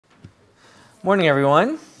Morning,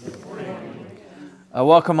 everyone. Good morning.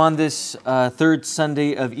 Welcome on this third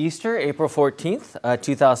Sunday of Easter, April 14th,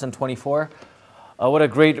 2024. What a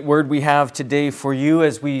great word we have today for you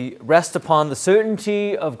as we rest upon the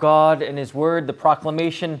certainty of God and His word, the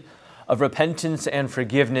proclamation of repentance and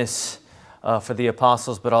forgiveness for the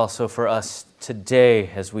apostles, but also for us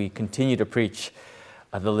today as we continue to preach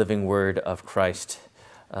the living word of Christ.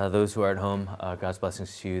 Those who are at home, God's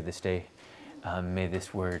blessings to you this day. May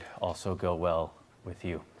this word also go well with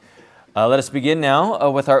you. Let us begin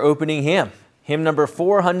now with our opening hymn, hymn number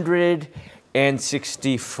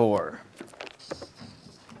 464.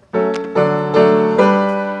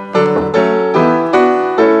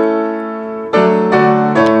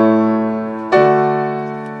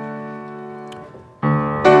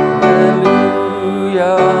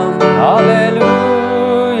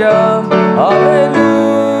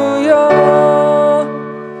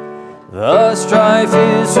 Strife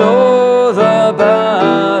is o'er, the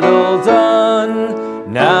battle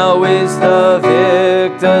done. Now is the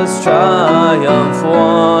victor's triumph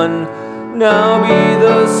won. Now be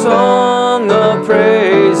the song of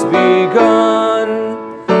praise begun.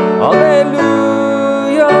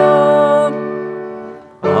 Alleluia.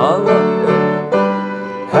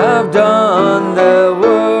 Have done their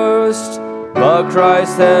worst, but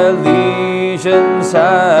Christ their legions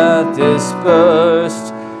hath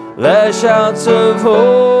dispersed. Let shouts of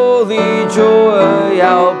holy joy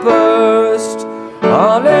outburst.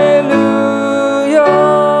 Alleluia.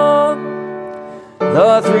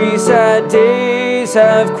 The 3 sad days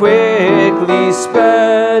have quickly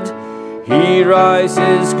sped. He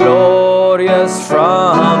rises glorious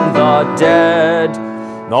from the dead.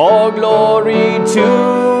 All glory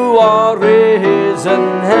to our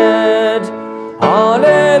risen head.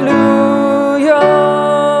 Alleluia.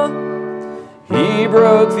 He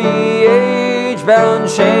broke the age-bound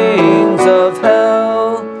chains of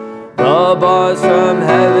hell. The bars from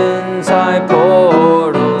heaven's high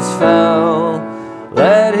portals fell.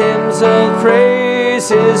 Let hymns of praise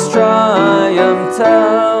his triumph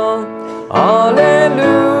tell.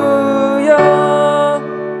 Alleluia.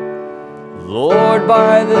 Lord,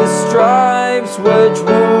 by the stripes which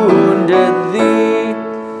wounded thee,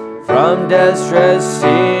 from death's dread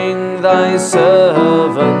sting thy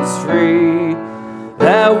servants free,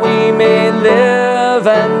 that we may live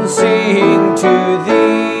and sing to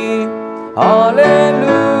thee.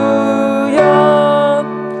 Alleluia.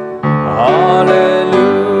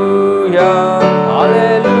 Alleluia.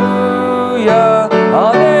 Alleluia.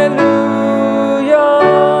 Alleluia.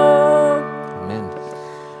 Amen.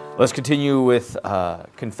 Let's continue with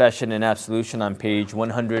confession and absolution on page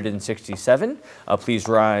 167. Please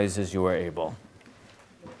rise as you are able.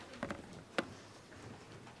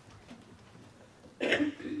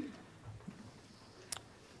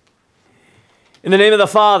 In the name of the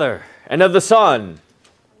Father, and of the Son,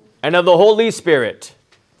 and of the Holy Spirit.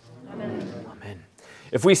 Amen. Amen.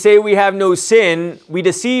 If we say we have no sin, we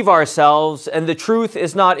deceive ourselves, and the truth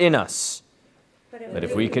is not in us. But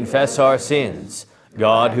if we confess our sins,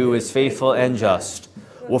 God, who is faithful and just,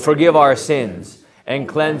 will forgive our sins and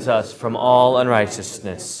cleanse us from all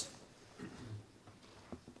unrighteousness.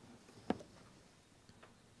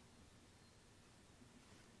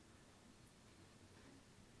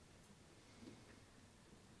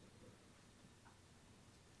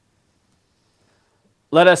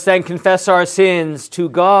 Let us then confess our sins to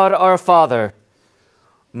God our Father.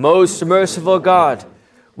 Most merciful God,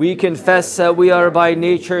 we confess that we are by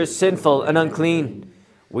nature sinful and unclean.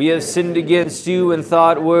 We have sinned against you in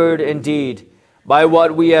thought, word, and deed, by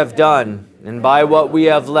what we have done and by what we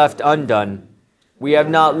have left undone. We have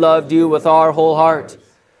not loved you with our whole heart.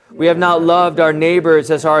 We have not loved our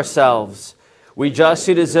neighbors as ourselves. We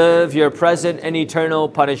justly deserve your present and eternal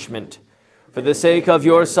punishment. For the sake of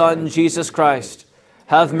your Son, Jesus Christ,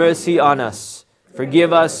 have mercy on us,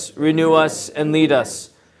 forgive us, renew us, and lead us,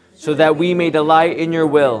 so that we may delight in your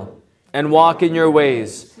will and walk in your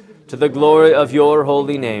ways, to the glory of your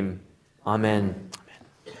holy name. Amen.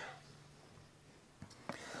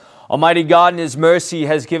 Almighty God in his mercy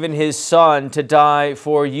has given his Son to die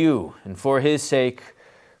for you, and for his sake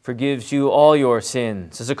forgives you all your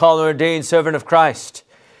sins. As a called and ordained servant of Christ,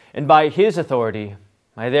 and by his authority,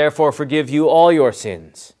 I therefore forgive you all your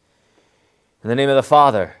sins. In the name of the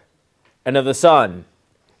Father, and of the Son,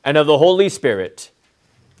 and of the Holy Spirit.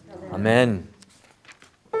 Amen.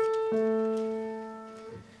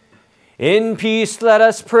 In peace let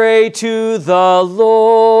us pray to the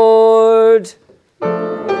Lord.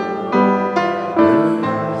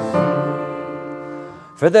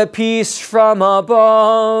 For the peace from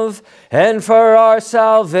above, and for our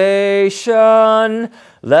salvation,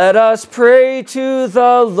 Let us pray to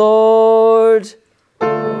the Lord.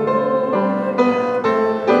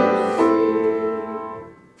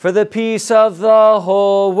 For the peace of the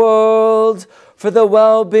whole world, for the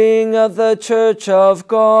well-being of the Church of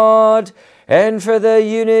God, and for the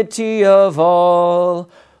unity of all,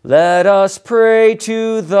 let us pray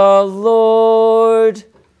to the Lord.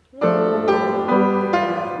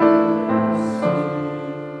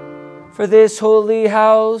 For this holy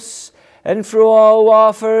house, and for all who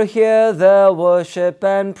offer here their worship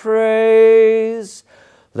and praise,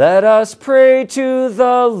 let us pray to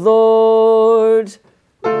the Lord.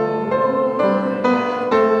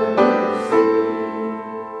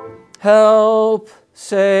 Help,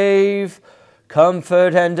 save,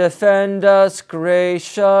 comfort, and defend us,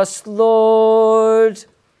 gracious Lord.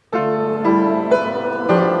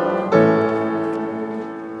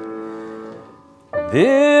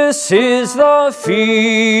 This is the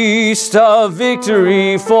feast of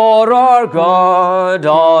victory for our God.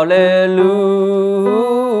 Alleluia.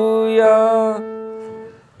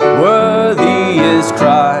 Worthy is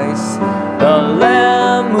Christ, the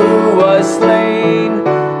Lamb who was slain,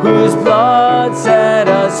 whose blood set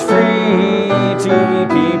us free to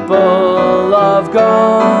be people of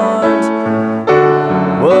God.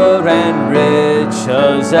 Word and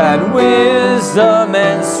riches and wisdom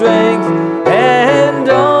and strength and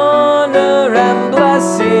honor and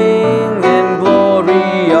blessing and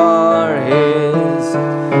glory are His.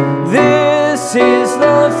 This is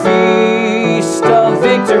the feast of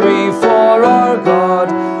victory for our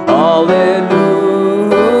God. Alleluia.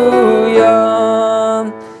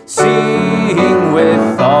 Sing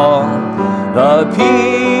with all the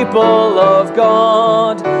people of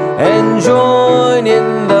God and join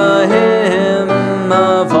in the hymn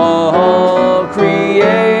of all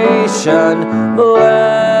creation,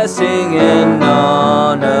 blessing and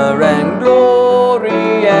honor and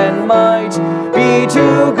glory and might be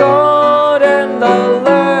to God and the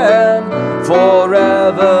Lamb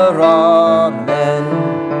forever. Amen.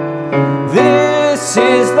 This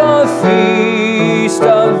is the feast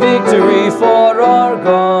of victory for our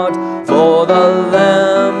God, for the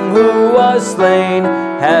Lamb who was slain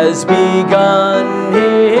has begun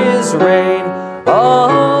His reign.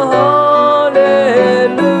 Alleluia,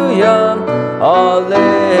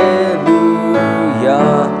 alleluia.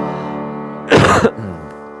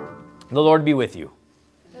 The Lord be with you.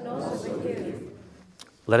 And also with you.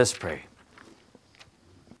 Let us pray.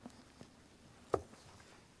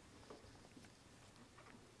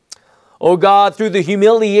 O God, through the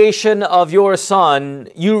humiliation of your Son,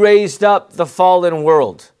 you raised up the fallen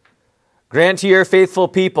world. Grant to your faithful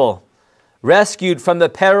people, rescued from the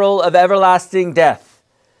peril of everlasting death,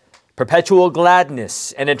 perpetual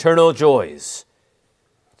gladness and eternal joys.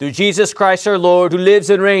 Through Jesus Christ our Lord, who lives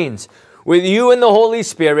and reigns with you in the Holy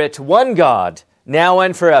Spirit, one God, now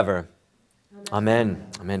and forever. Amen.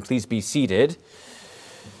 Amen. Please be seated.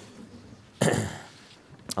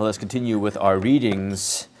 Let's continue with our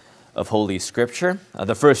readings of Holy Scripture.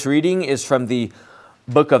 The first reading is from the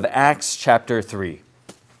book of Acts, chapter 3.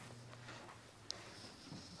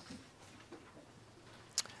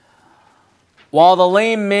 While the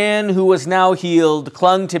lame man who was now healed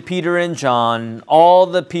clung to Peter and John, all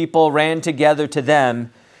the people ran together to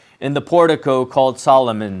them in the portico called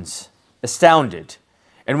Solomon's, astounded.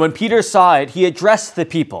 And when Peter saw it, he addressed the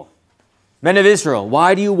people. Men of Israel,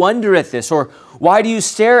 why do you wonder at this? Or why do you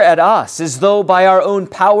stare at us as though by our own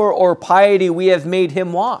power or piety we have made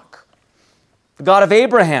him walk? The God of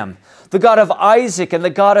Abraham, the God of Isaac, and the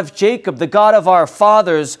God of Jacob, the God of our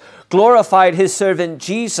fathers, glorified his servant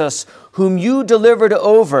Jesus, whom you delivered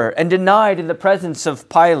over and denied in the presence of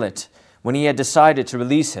Pilate when he had decided to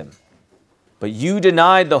release him. But you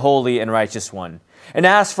denied the holy and righteous one, and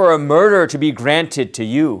asked for a murder to be granted to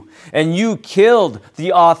you. And you killed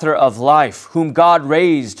the author of life, whom God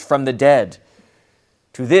raised from the dead.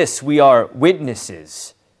 To this we are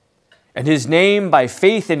witnesses. And his name, by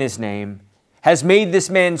faith in his name, has made this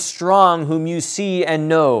man strong, whom you see and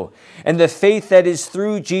know. And the faith that is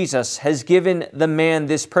through Jesus has given the man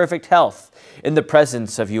this perfect health in the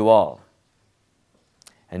presence of you all.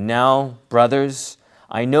 And now, brothers,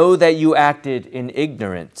 I know that you acted in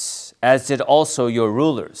ignorance, as did also your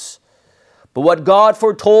rulers. But what God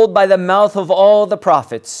foretold by the mouth of all the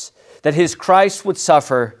prophets, that his Christ would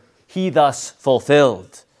suffer, he thus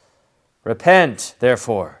fulfilled. Repent,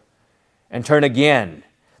 therefore, and turn again,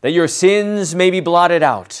 that your sins may be blotted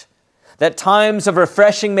out, that times of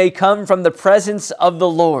refreshing may come from the presence of the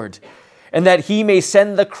Lord, and that he may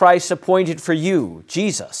send the Christ appointed for you,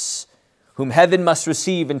 Jesus, whom heaven must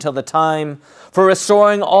receive until the time for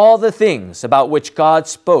restoring all the things about which God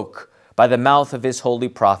spoke by the mouth of his holy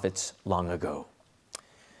prophets long ago.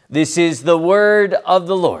 This is the word of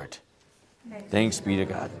the Lord. Thanks be to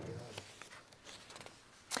God.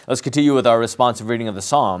 Let's continue with our responsive reading of the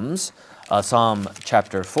Psalms, Psalm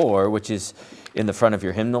chapter 4, which is in the front of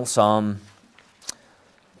your hymnal, Psalm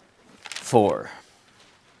 4.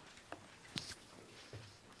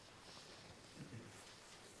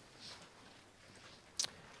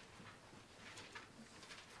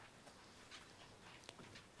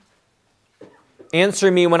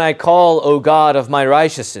 Answer me when I call, O God of my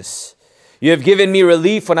righteousness. You have given me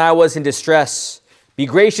relief when I was in distress. Be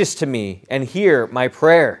gracious to me and hear my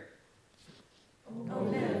prayer.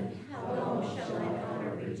 Amen. How long shall thine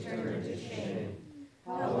honor be turned into shame?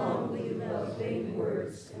 How long will you love vain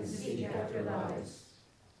words and seek after lies?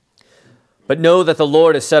 But know that the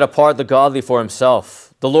Lord has set apart the godly for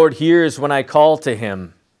himself. The Lord hears when I call to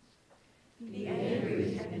him. Be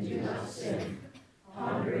angry and do not sin.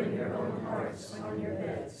 Ponder in your own hearts on your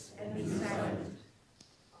beds and be silent.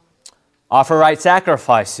 Offer right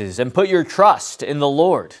sacrifices and put your trust in the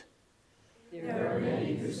Lord. There are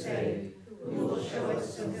many who say, who will show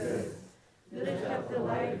us some good? Lift up the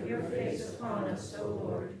light of your face upon us, O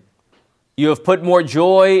Lord. You have put more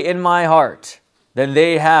joy in my heart than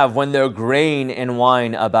they have when their grain and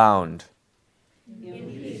wine abound. In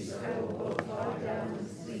peace I will both lie down and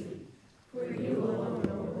sleep, for you alone,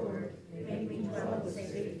 O Lord, make me dwell with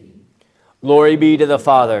safety. Glory be to the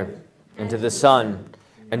Father, and to the Son,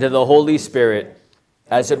 and to the Holy Spirit,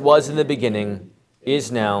 as it was in the beginning,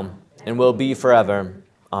 is now, and will be forever.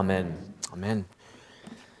 Amen. Amen.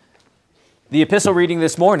 The epistle reading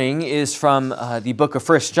this morning is from the book of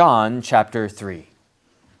 1 John, chapter 3.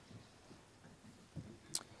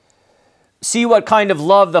 See what kind of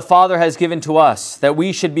love the Father has given to us, that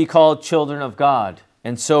we should be called children of God,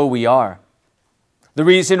 and so we are. The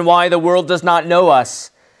reason why the world does not know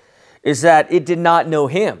us is that it did not know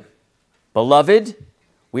him. Beloved,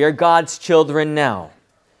 we are God's children now,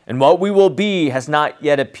 and what we will be has not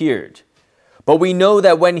yet appeared. But we know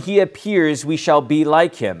that when he appears, we shall be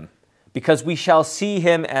like him, because we shall see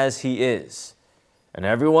him as he is. And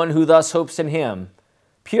everyone who thus hopes in him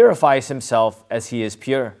purifies himself as he is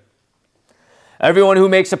pure. Everyone who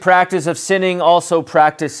makes a practice of sinning also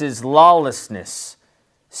practices lawlessness.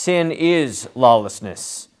 Sin is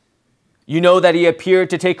lawlessness. You know that he appeared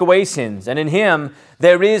to take away sins, and in him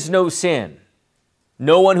there is no sin.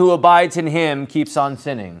 No one who abides in him keeps on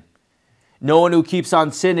sinning. No one who keeps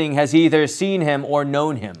on sinning has either seen him or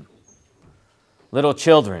known him. Little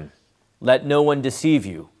children, let no one deceive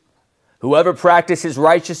you. Whoever practices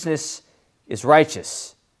righteousness is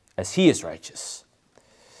righteous, as he is righteous.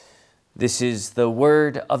 This is the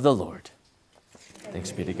word of the Lord.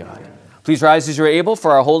 Thanks be to God. Please rise as you're able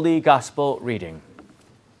for our holy gospel reading.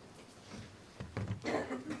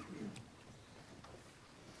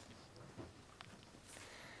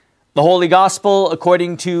 The Holy Gospel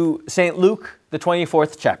according to St. Luke, the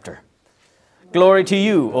 24th chapter. Glory to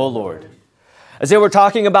you, O Lord. As they were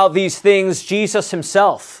talking about these things, Jesus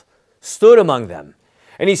himself stood among them,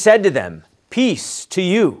 and he said to them, "Peace to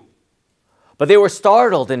you." But they were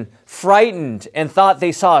startled and frightened and thought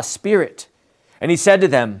they saw a spirit. And he said to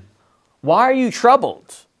them, "Why are you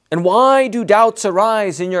troubled? And why do doubts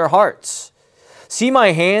arise in your hearts? See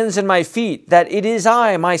my hands and my feet, that it is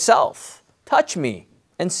I myself. Touch me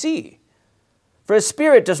and see. For a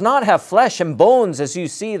spirit does not have flesh and bones as you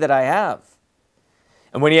see that I have."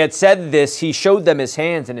 And when he had said this, he showed them his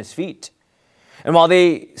hands and his feet. And while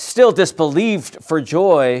they still disbelieved for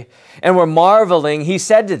joy and were marveling, he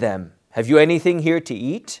said to them, "Have you anything here to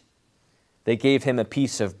eat?" They gave him a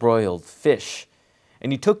piece of broiled fish,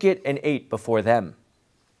 and he took it and ate before them.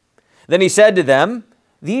 Then he said to them,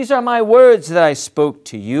 "These are my words that I spoke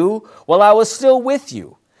to you while I was still with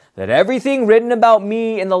you, that everything written about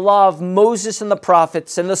me in the law of Moses and the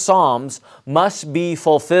prophets and the Psalms must be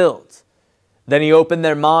fulfilled." Then he opened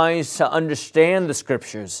their minds to understand the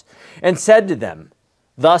Scriptures and said to them,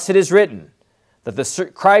 "Thus it is written, that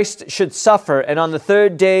the Christ should suffer and on the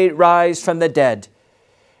third day rise from the dead,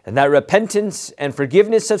 and that repentance and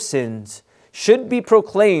forgiveness of sins should be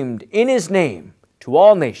proclaimed in his name to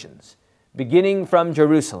all nations, beginning from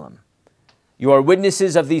Jerusalem. You are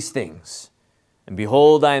witnesses of these things. And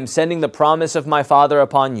behold, I am sending the promise of my Father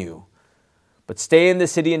upon you. But stay in the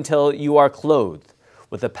city until you are clothed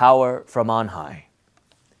with the power from on high."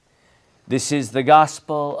 This is the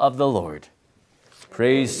gospel of the Lord.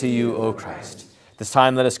 Praise to you, O Christ. This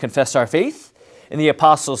time let us confess our faith in the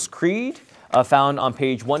Apostles' Creed, found on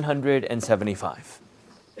page 175.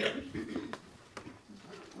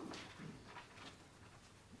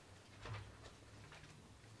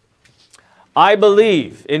 I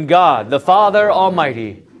believe in God, the Father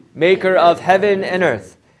Almighty, maker of heaven and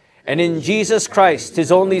earth, and in Jesus Christ,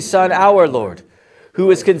 his only Son, our Lord, who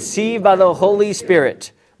was conceived by the Holy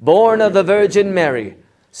Spirit, born of the Virgin Mary,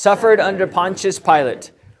 suffered under Pontius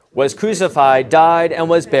Pilate, was crucified, died, and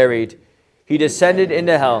was buried. He descended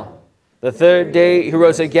into hell. The third day he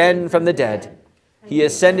rose again from the dead. He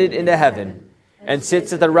ascended into heaven, and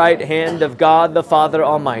sits at the right hand of God the Father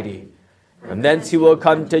Almighty. From thence he will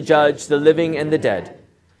come to judge the living and the dead.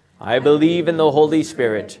 I believe in the Holy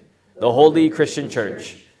Spirit, the holy Christian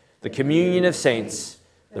church, the communion of saints,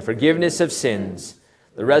 the forgiveness of sins,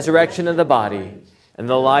 the resurrection of the body, and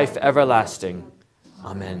the life everlasting.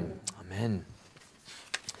 Amen. Amen.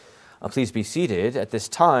 Please be seated at this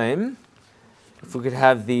time. If we could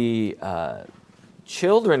have the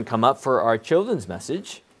children come up for our children's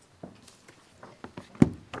message.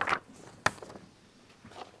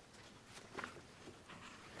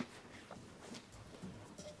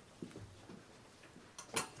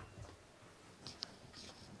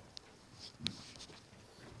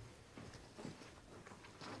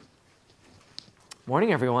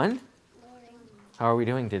 Morning, everyone. Morning. How are we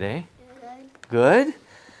doing today? Good. Good?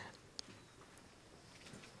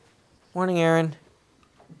 Morning, Aaron.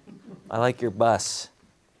 I like your bus.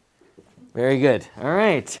 Very good. All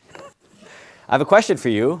right. I have a question for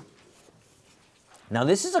you. Now,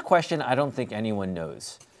 this is a question I don't think anyone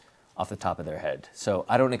knows off the top of their head, so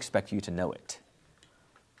I don't expect you to know it.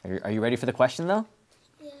 Are you ready for the question, though?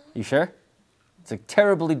 Yeah. You sure? It's a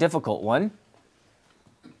terribly difficult one.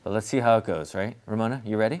 But let's see how it goes, right? Ramona,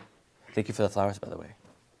 you ready? Thank you for the flowers, by the way.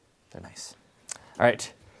 They're nice. All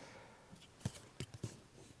right.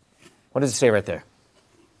 What does it say right there?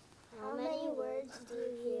 How many words do you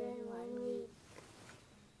hear in 1 week?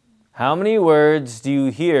 How many words do you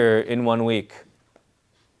hear in 1 week?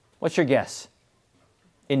 What's your guess?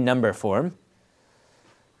 In number form.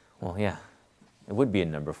 Well, yeah, it would be in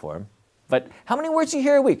number form. But how many words do you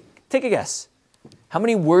hear a week? Take a guess. How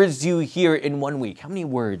many words do you hear in 1 week? How many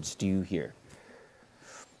words do you hear?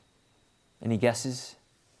 Any guesses?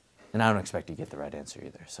 And I don't expect you to get the right answer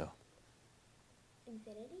either, so.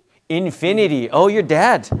 Infinity? Infinity. Oh, your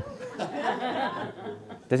dad.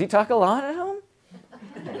 Does he talk a lot at home?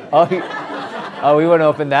 Oh, we won't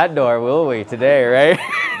open that door, will we, today, right?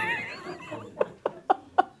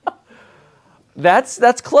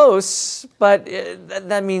 That's close, but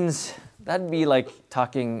that means that'd be like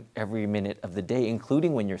talking every minute of the day,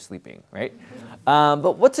 including when you're sleeping, right?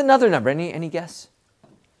 But what's another number? Any guess?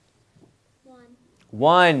 1.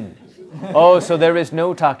 1. Oh, so there is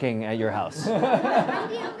no talking at your house. I'm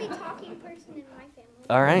the only talking person in my family.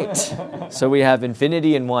 All right. So we have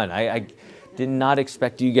infinity and 1. I did not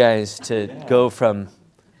expect you guys to go from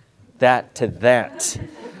that to that.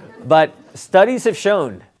 But studies have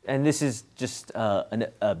shown, and this is just an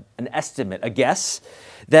estimate, a guess,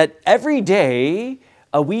 that every day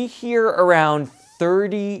we hear around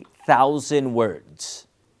 30,000 words.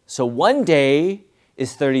 So 1 day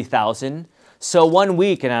is 30,000. So 1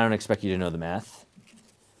 week, and I don't expect you to know the math,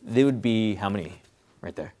 they would be how many?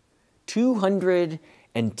 Right there.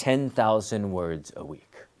 210,000 words a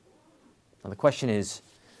week. Now the question is,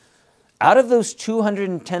 out of those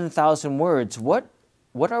 210,000 words, what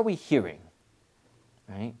are we hearing?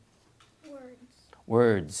 Right?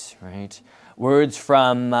 Words, right? Words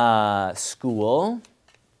from school,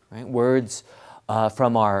 right? Words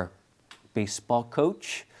from our baseball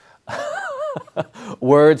coach.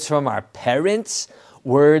 Words from our parents.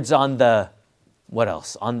 Words on the, what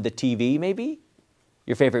else? On the TV, maybe?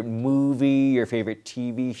 Your favorite movie, your favorite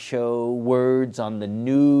TV show. Words on the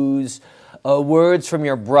news. Words from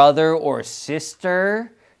your brother or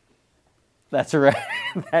sister. That's right.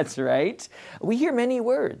 That's right. We hear many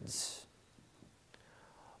words.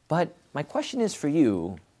 But my question is for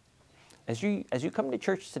you, as you come to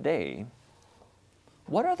church today,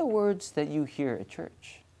 what are the words that you hear at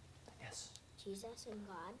church? Yes. Jesus and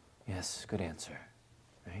God. Yes, good answer.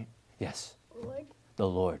 Right? Yes. Lord. The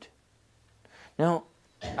Lord. Now,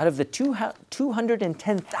 out of the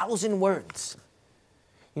 210,000 words,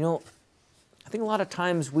 you know, I think a lot of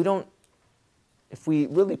times we don't, if we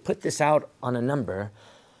really put this out on a number,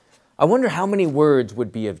 I wonder how many words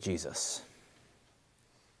would be of Jesus.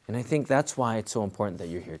 And I think that's why it's so important that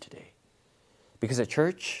you're here today. Because at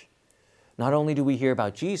church, not only do we hear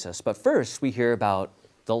about Jesus, but first we hear about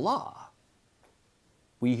the law.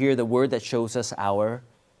 We hear the word that shows us our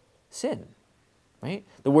sin, right?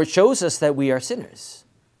 The word shows us that we are sinners.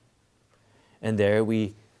 And there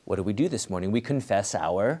what do we do this morning? We confess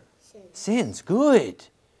our sins. Good.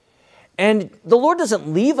 And the Lord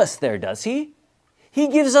doesn't leave us there, does he? He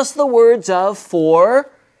gives us the words of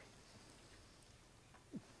forgiveness.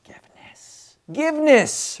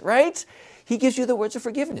 forgiveness, right? He gives you the words of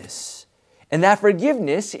forgiveness. And that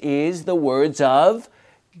forgiveness is the words of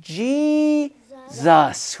Jesus,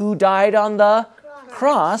 who died on the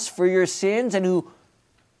cross for your sins and who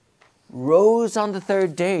rose on the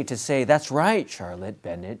third day to say, that's right, Charlotte,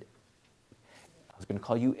 Bennett. I was going to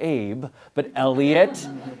call you Abe, but Elliot,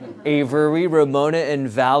 Avery, Ramona, and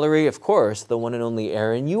Valerie, of course, the one and only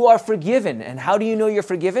Aaron, you are forgiven. And how do you know you're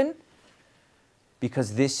forgiven?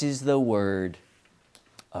 Because this is the word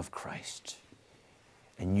of Christ.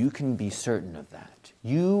 And you can be certain of that.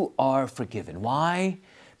 You are forgiven. Why?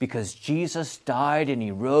 Because Jesus died and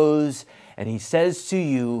he rose and he says to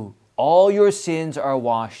you, all your sins are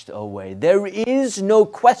washed away. There is no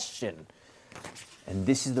question. And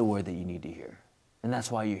this is the word that you need to hear. And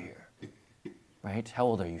that's why you're here. Right? How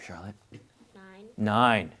old are you, Charlotte?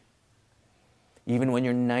 9. Even when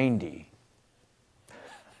you're 90. I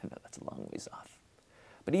know that's a long ways off.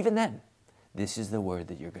 But even then, this is the word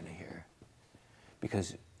that you're going to hear.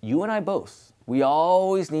 Because you and I both, we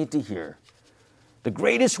always need to hear. The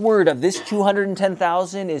greatest word of this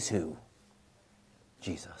 210,000 is who?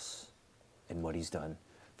 Jesus. And what he's done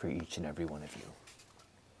for each and every one of you.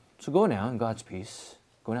 So go now in God's peace.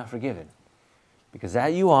 Go now forgiven. Because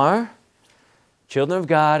that you are, children of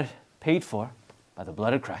God, paid for by the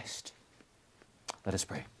blood of Christ. Let us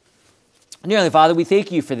pray. Dear Heavenly Father, we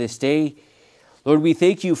thank you for this day. Lord, we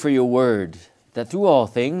thank you for your word, that through all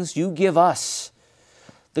things you give us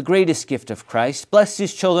the greatest gift of Christ. Bless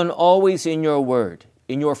these children always in your word,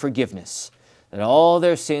 in your forgiveness, that all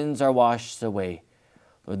their sins are washed away.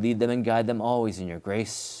 Lord, lead them and guide them always in your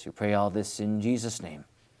grace. We pray all this in Jesus' name.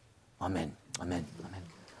 Amen. Amen. Amen.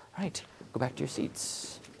 All right, go back to your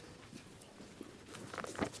seats.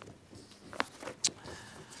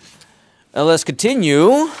 Now let's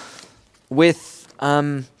continue with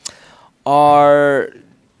our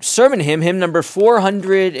sermon hymn number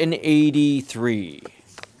 483.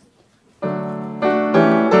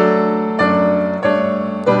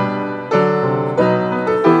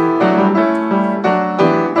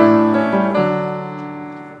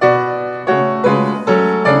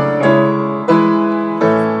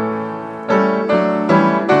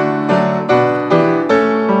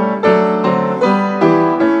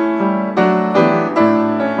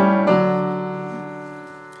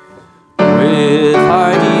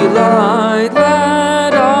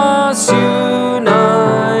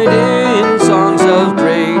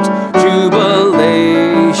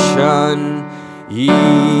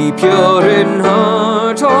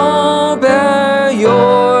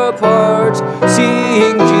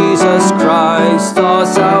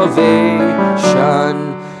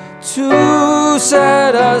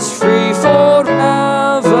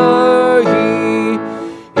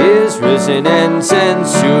 And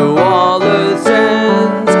sends to all earth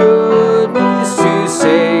sends good news to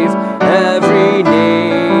save every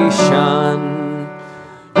nation.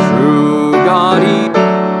 True God, he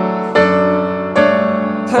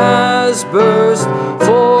has burst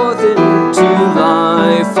forth into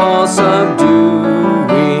life, all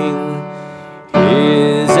subduing.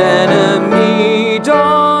 His enemy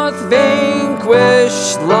doth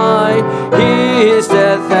vanquish lie. His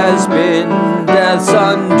death has been death's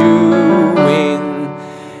undoing.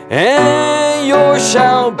 And yours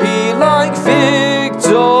shall be like victory,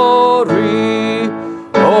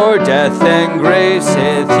 o'er death and grave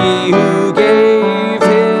saith he who gave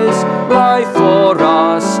his life for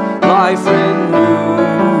us, life renewing.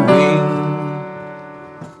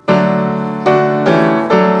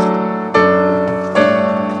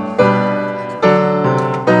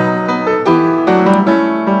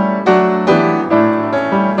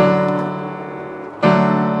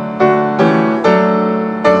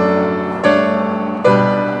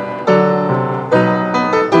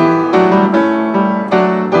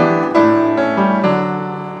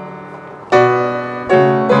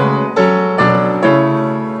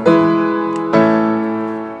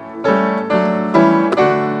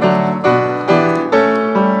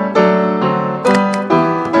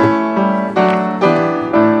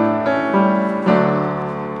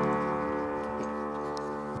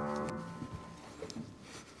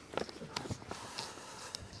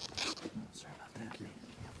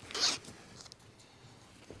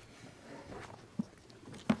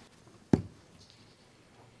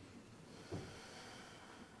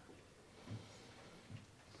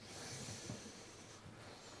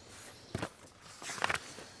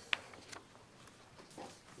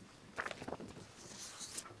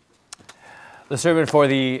 The sermon for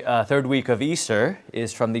the third week of Easter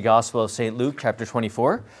is from the Gospel of St. Luke, chapter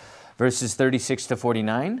 24, verses 36 to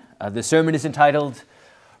 49. The sermon is entitled,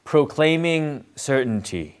 Proclaiming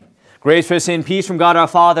Certainty. Grace, mercy, and peace from God our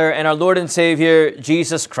Father and our Lord and Savior,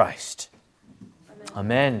 Jesus Christ.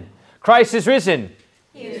 Amen. Christ is risen.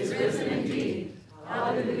 He is risen indeed.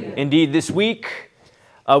 Hallelujah. Indeed, this week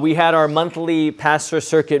we had our monthly pastor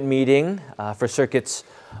circuit meeting for circuits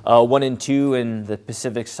 1 and 2 in the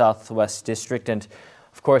Pacific Southwest District. And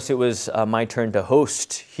of course, it was my turn to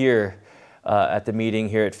host here at the meeting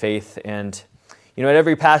here at Faith. And you know, at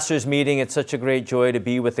every pastor's meeting, it's such a great joy to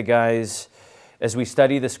be with the guys as we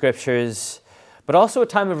study the scriptures, but also a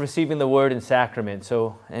time of receiving the word and sacrament.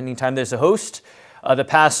 So anytime there's a host, the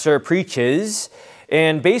pastor preaches.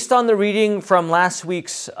 And based on the reading from last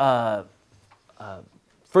week's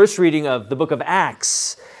first reading of the book of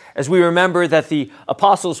Acts, as we remember that the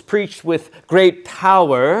apostles preached with great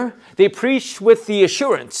power, they preached with the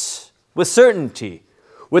assurance, with certainty,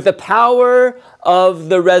 with the power of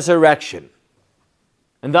the resurrection.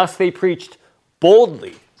 And thus they preached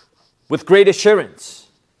boldly, with great assurance.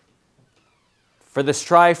 For the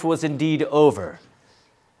strife was indeed over,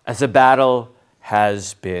 as the battle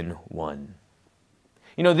has been won.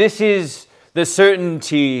 You know, this is the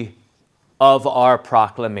certainty of our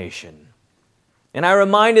proclamation. And I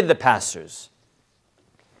reminded the pastors,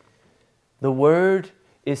 the word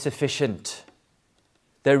is sufficient.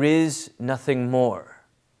 There is nothing more.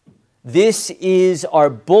 This is our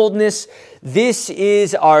boldness. This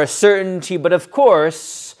is our certainty. But of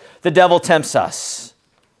course, the devil tempts us,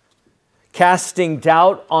 casting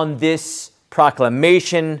doubt on this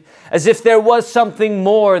proclamation as if there was something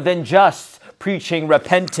more than just preaching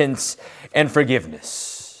repentance and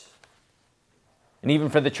forgiveness. And even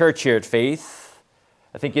for the church here at Faith,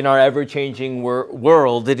 I think in our ever-changing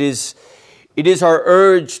world, it is our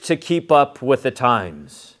urge to keep up with the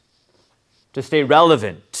times, to stay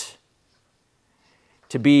relevant,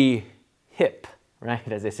 to be hip, right,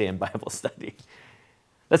 as they say in Bible study.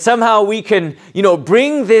 That somehow we can,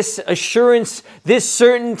 bring this assurance, this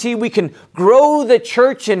certainty. We can grow the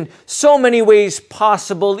church in so many ways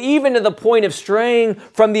possible, even to the point of straying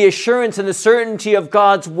from the assurance and the certainty of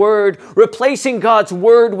God's word, replacing God's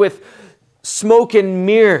word with smoke and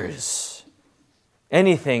mirrors.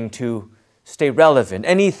 Anything to stay relevant,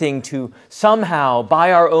 anything to somehow,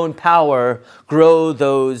 by our own power, grow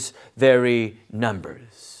those very numbers.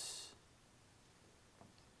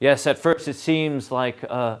 Yes, at first it seems like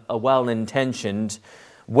a well-intentioned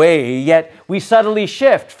way, yet we subtly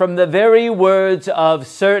shift from the very words of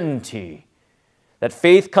certainty that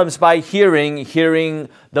faith comes by hearing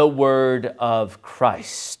the word of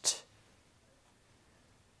Christ.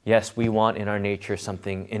 Yes, we want in our nature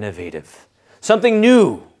something innovative, something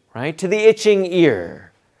new, right, to the itching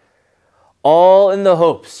ear, all in the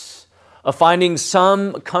hopes of finding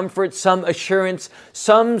some comfort, some assurance,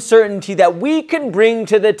 some certainty that we can bring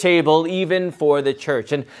to the table even for the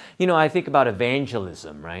church. And, I think about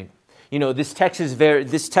evangelism, right? This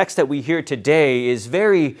text that we hear today is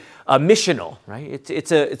very missional, right?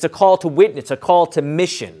 It's a call to witness, a call to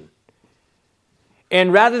mission.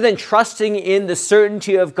 And rather than trusting in the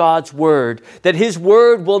certainty of God's word, that his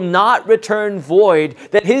word will not return void,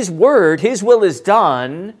 that his word, his will is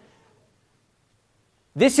done,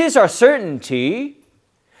 this is our certainty.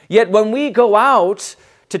 Yet when we go out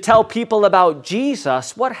to tell people about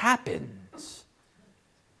Jesus, what happens?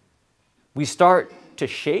 We start to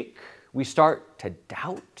shake. We start to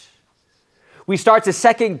doubt. We start to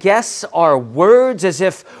second guess our words as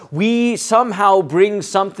if we somehow bring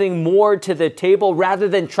something more to the table rather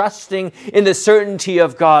than trusting in the certainty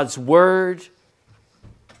of God's word.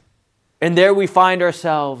 And there we find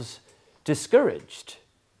ourselves discouraged.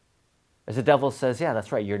 As the devil says, yeah,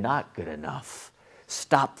 that's right, you're not good enough.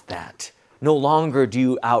 Stop that. No longer do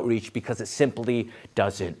you outreach because it simply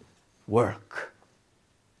doesn't work.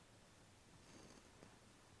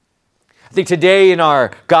 I think today in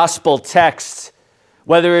our gospel text,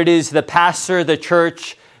 whether it is the pastor, the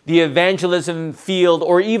church, the evangelism field,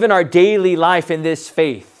 or even our daily life in this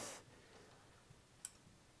faith,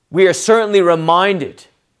 we are certainly reminded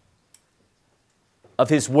of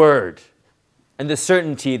his word and the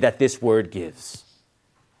certainty that this word gives.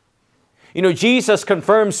 Jesus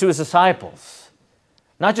confirms to his disciples,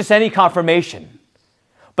 not just any confirmation,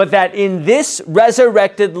 but that in this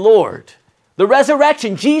resurrected Lord, the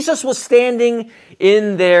resurrection, Jesus was standing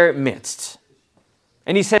in their midst.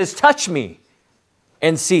 And he says, touch me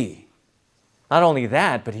and see. Not only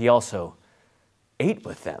that, but he also ate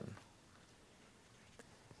with them.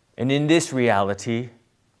 And in this reality,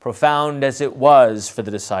 profound as it was for the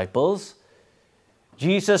disciples,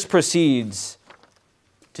 Jesus proceeds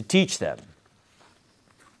to teach them.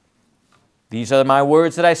 These are my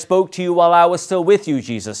words that I spoke to you while I was still with you,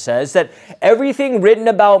 Jesus says, that everything written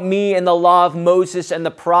about me in the law of Moses and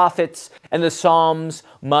the prophets and the Psalms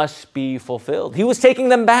must be fulfilled. He was taking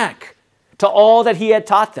them back to all that he had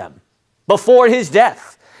taught them before his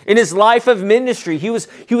death. In his life of ministry, he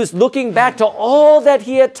was looking back to all that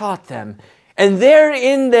he had taught them. And there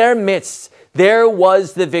in their midst, there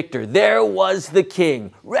was the victor. There was the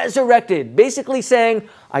king, resurrected, basically saying,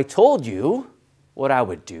 I told you what I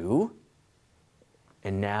would do.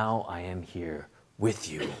 And now I am here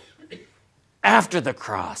with you. After the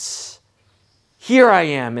cross, here I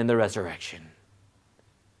am in the resurrection.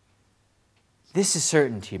 This is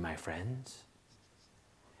certainty, my friends.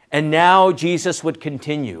 And now Jesus would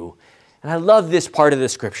continue. And I love this part of the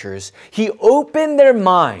scriptures. He opened their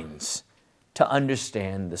minds to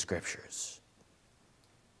understand the scriptures.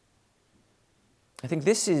 I think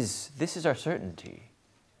this is our certainty.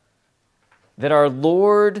 That our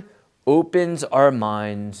Lord opens our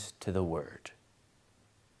minds to the Word.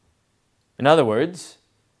 In other words,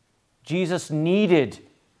 Jesus needed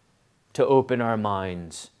to open our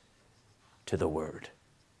minds to the Word.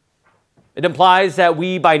 It implies that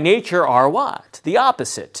we by nature are what? The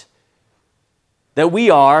opposite. That we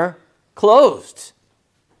are closed.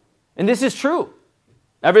 And this is true.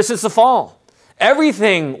 Ever since the fall,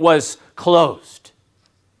 everything was closed.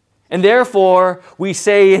 And therefore, we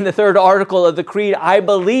say in the third article of the Creed, I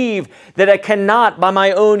believe that I cannot by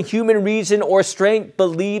my own human reason or strength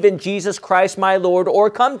believe in Jesus Christ my Lord or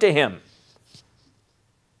come to him.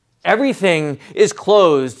 Everything is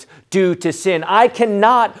closed due to sin. I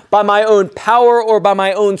cannot by my own power or by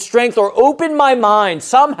my own strength or open my mind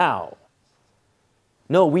somehow.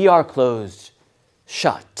 No, we are closed,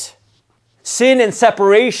 shut. Sin and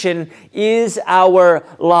separation is our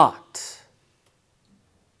lot.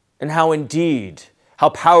 And how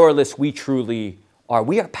powerless we truly are.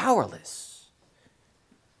 We are powerless.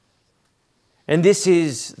 And this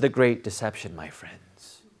is the great deception, my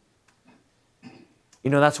friends.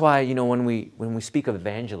 That's why, when we speak of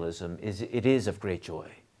evangelism, it is of great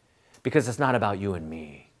joy. Because it's not about you and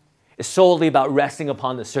me. It's solely about resting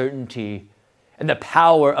upon the certainty and the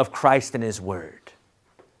power of Christ and his word.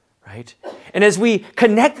 Right? And as we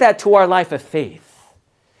connect that to our life of faith,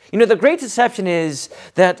 the great deception is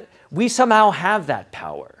that we somehow have that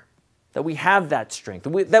power, that we have that strength,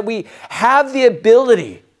 that we have the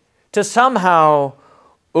ability to somehow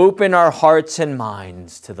open our hearts and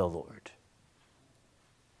minds to the Lord.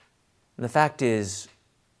 And the fact is,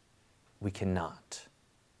 we cannot.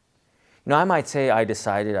 I might say I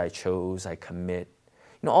decided, I chose, I commit,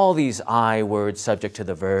 all these I words subject to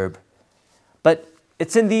the verb. But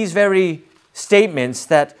it's in these very statements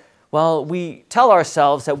that, we tell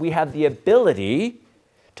ourselves that we have the ability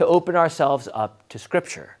to open ourselves up to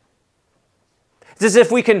Scripture. It's as if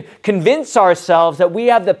we can convince ourselves that we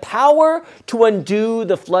have the power to undo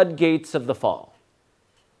the floodgates of the fall.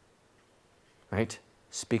 Right?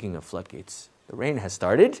 Speaking of floodgates, the rain has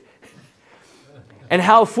started. And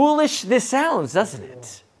how foolish this sounds, doesn't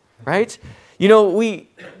it? Right?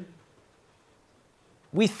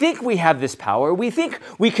 We think we have this power. We think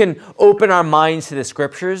we can open our minds to the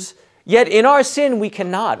Scriptures. Yet in our sin, we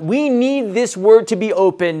cannot. We need this word to be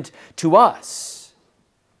opened to us.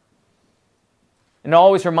 And it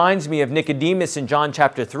always reminds me of Nicodemus in John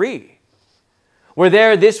chapter 3, where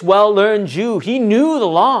there, this well-learned Jew, he knew the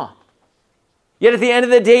law. Yet at the end of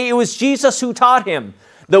the day, it was Jesus who taught him.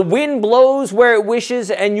 The wind blows where it wishes,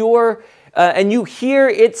 and you hear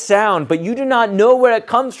its sound, but you do not know where it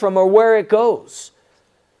comes from or where it goes.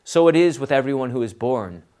 So it is with everyone who is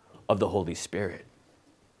born of the Holy Spirit.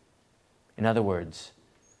 In other words,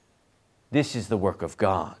 this is the work of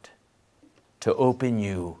God, to open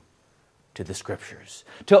you to the Scriptures,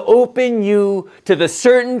 to open you to the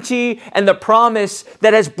certainty and the promise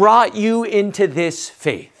that has brought you into this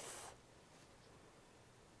faith.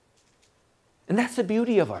 And that's the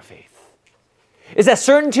beauty of our faith, is that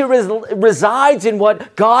certainty resides in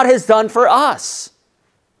what God has done for us.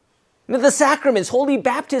 The sacraments, holy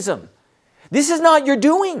baptism, this is not your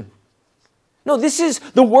doing. No, this is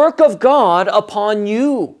the work of God upon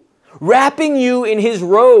you, wrapping you in his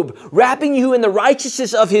robe, wrapping you in the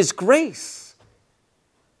righteousness of his grace.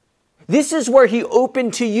 This is where he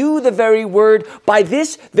opened to you the very word by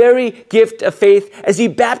this very gift of faith as he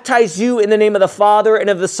baptized you in the name of the Father and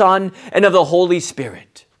of the Son and of the Holy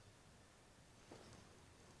Spirit.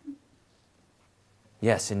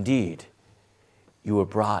 Yes, indeed, you were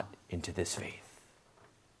brought into this faith.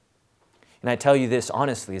 And I tell you this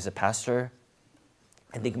honestly as a pastor,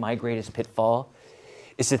 I think my greatest pitfall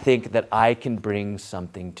is to think that I can bring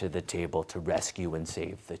something to the table to rescue and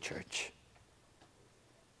save the church.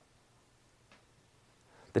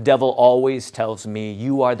 The devil always tells me,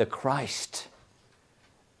 you are the Christ.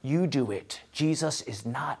 You do it. Jesus is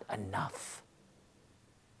not enough.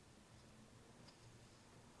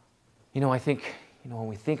 I think, when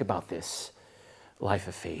we think about this life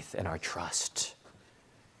of faith and our trust,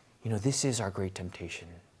 this is our great temptation.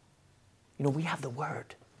 We have the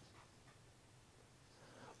Word.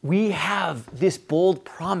 We have this bold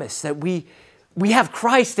promise that we have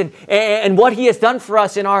Christ and what He has done for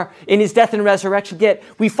us in His death and resurrection, yet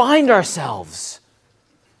we find ourselves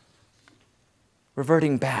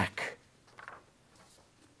reverting back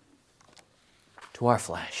to our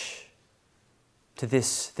flesh, to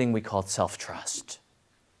this thing we call self-trust.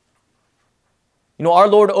 Our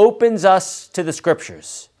Lord opens us to the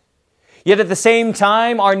Scriptures, yet at the same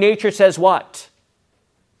time, our nature says what?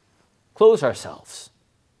 Close ourselves.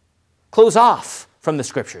 Close off from the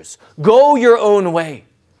Scriptures. Go your own way,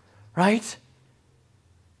 right?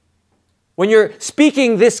 When you're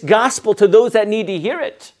speaking this gospel to those that need to hear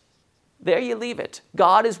it, there you leave it.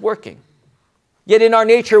 God is working. Yet in our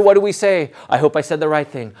nature, what do we say? I hope I said the right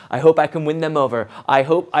thing. I hope I can win them over. I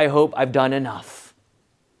hope I've done enough.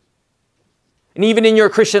 And even in your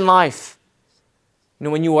Christian life,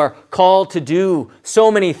 when you are called to do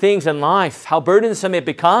so many things in life, how burdensome it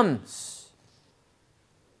becomes.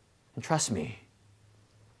 And trust me,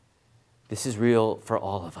 this is real for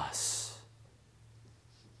all of us.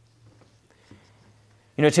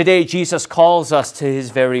 Today Jesus calls us to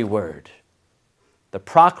His very word, the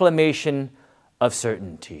proclamation of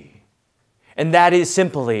certainty. And that is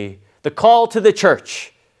simply the call to the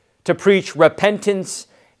church to preach repentance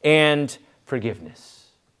and forgiveness.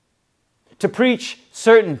 To preach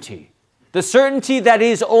certainty, the certainty that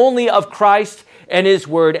is only of Christ and His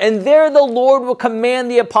word. And there the Lord will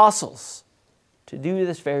command the apostles to do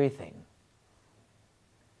this very thing.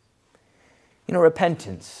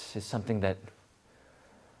 Repentance is something that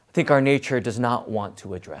I think our nature does not want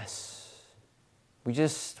to address. We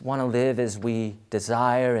just want to live as we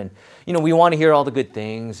desire, and we want to hear all the good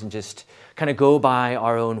things and just kind of go by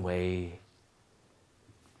our own way.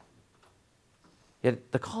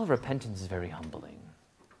 Yet the call of repentance is very humbling.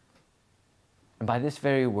 And by this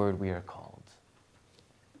very word we are called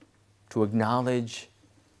to acknowledge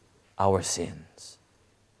our sins,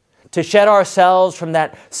 to shed ourselves from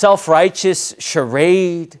that self-righteous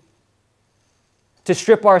charade, to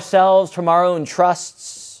strip ourselves from our own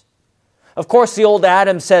trusts. Of course, the old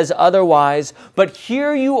Adam says otherwise, but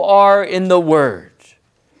here you are in the Word,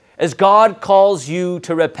 as God calls you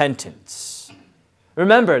to repentance.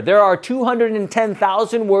 Remember, there are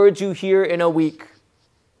 210,000 words you hear in a week.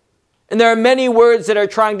 And there are many words that are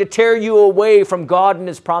trying to tear you away from God and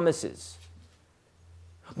His promises.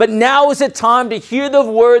 But now is the time to hear the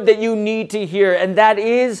word that you need to hear, and that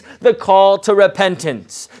is the call to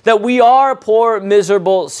repentance, that we are poor,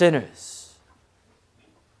 miserable sinners.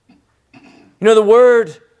 The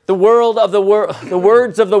words of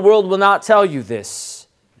the world will not tell you this.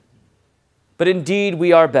 But indeed,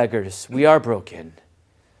 we are beggars. We are broken.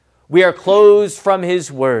 We are closed from His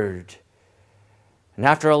word. And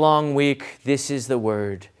after a long week, this is the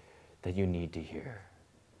word that you need to hear.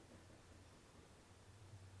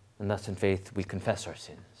 And thus in faith, we confess our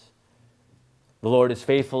sins. The Lord is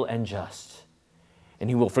faithful and just, and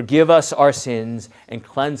He will forgive us our sins and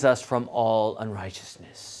cleanse us from all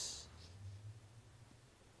unrighteousness.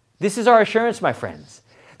 This is our assurance, my friends,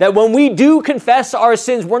 that when we do confess our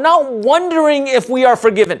sins, we're not wondering if we are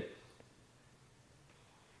forgiven.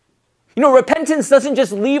 Repentance doesn't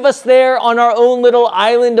just leave us there on our own little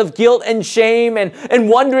island of guilt and shame and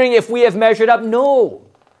wondering if we have measured up. No.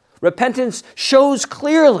 Repentance shows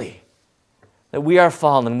clearly that we are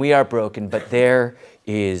fallen, we are broken, but there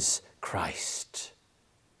is Christ.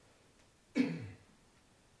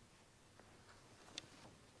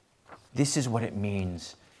 This is what it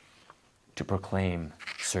means to proclaim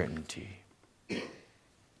certainty.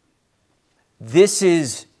 This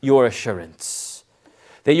is your assurance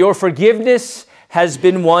that your forgiveness has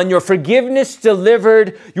been won, your forgiveness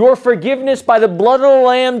delivered, your forgiveness by the blood of the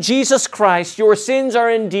Lamb, Jesus Christ. Your sins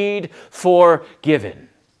are indeed forgiven.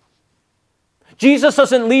 Jesus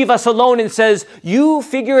doesn't leave us alone and says, you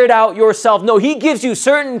figure it out yourself. No, He gives you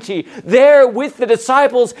certainty. There with the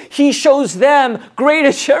disciples, He shows them great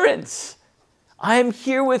assurance. I am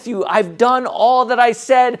here with you. I've done all that I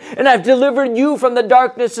said, and I've delivered you from the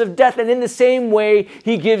darkness of death. And in the same way,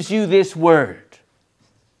 He gives you this word.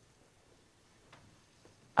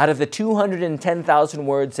 Out of the 210,000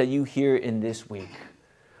 words that you hear in this week,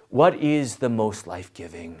 what is the most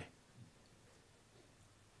life-giving?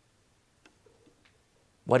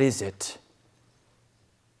 What is it?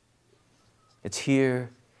 It's here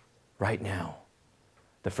right now.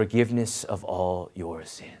 the forgiveness of all your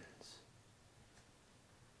sins.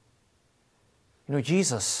 You know,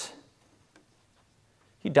 Jesus,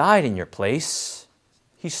 he died in your place.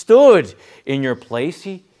 He stood in your place.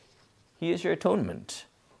 He is your atonement.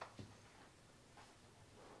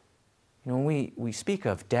 You know, when we speak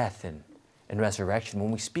of death and resurrection,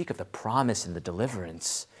 when we speak of the promise and the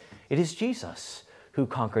deliverance, it is Jesus who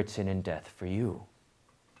conquered sin and death for you.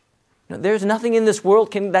 You know, there's nothing in this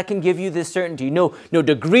world that can give you this certainty. No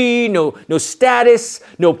degree, no status,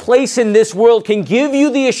 no place in this world can give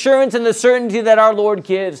you the assurance and the certainty that our Lord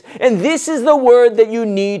gives. And this is the word that you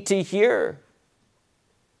need to hear.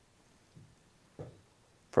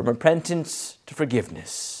 From repentance to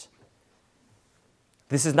forgiveness.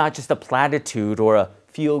 This is not just a platitude or a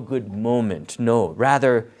feel-good moment. No,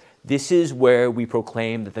 rather, this is where we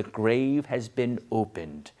proclaim that the grave has been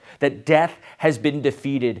opened, that death has been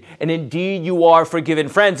defeated, and indeed you are forgiven.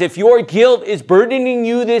 Friends, if your guilt is burdening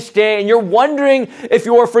you this day and you're wondering if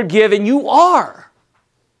you are forgiven, you are.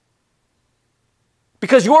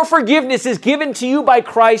 Because your forgiveness is given to you by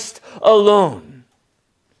Christ alone.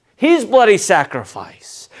 His bloody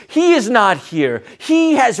sacrifice. He is not here.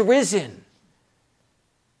 He has risen.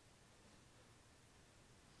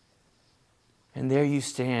 And there you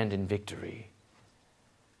stand in victory,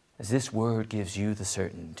 as this word gives you the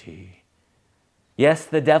certainty. Yes,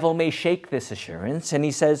 the devil may shake this assurance, and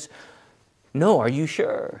he says, no, are you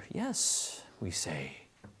sure? Yes, we say.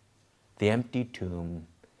 The empty tomb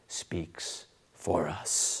speaks for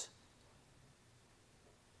us.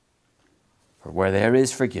 For where there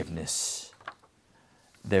is forgiveness,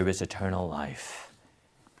 there is eternal life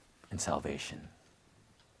and salvation.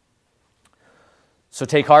 So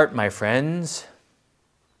take heart, my friends.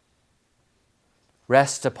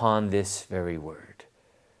 Rest upon this very word.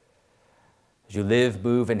 As you live,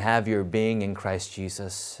 move, and have your being in Christ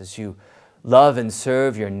Jesus, as you love and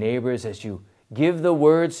serve your neighbors, as you give the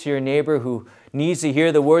words to your neighbor who needs to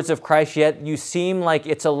hear the words of Christ, yet you seem like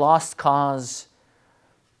it's a lost cause,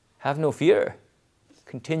 have no fear.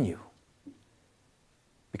 Continue.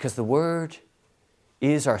 Because the word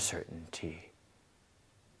is our certainty,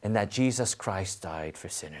 and that Jesus Christ died for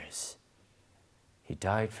sinners. He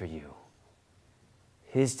died for you.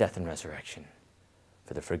 His death and resurrection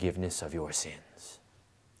for the forgiveness of your sins.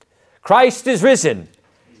 Christ is risen.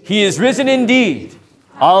 He is risen indeed.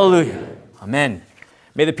 Hallelujah. Amen.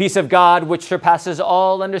 May the peace of God, which surpasses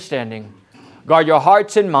all understanding, guard your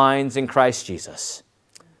hearts and minds in Christ Jesus.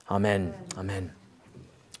 Amen. Amen.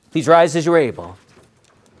 Please rise as you are able.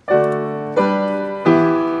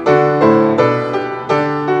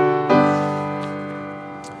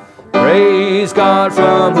 Praise God,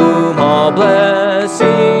 from whom all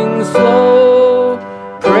blessings flow.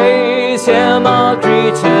 Praise Him, all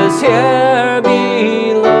creatures here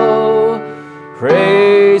below.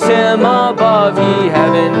 Praise Him above, ye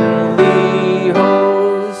heavenly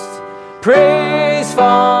hosts. Praise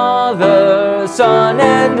Father, Son,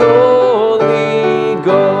 and Holy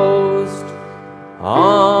Ghost.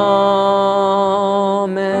 Amen.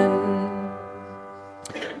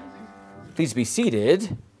 Please be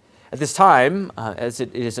seated. At this time, as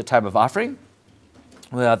it is a time of offering,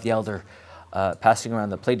 we'll have the elder passing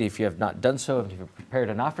around the plate. If you have not done so, if you've prepared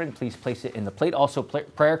an offering, please place it in the plate. Also,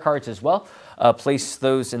 prayer cards as well. Place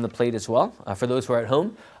those in the plate as well. For those who are at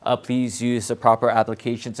home, please use the proper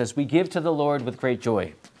applications as we give to the Lord with great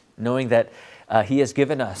joy, knowing that He has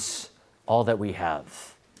given us all that we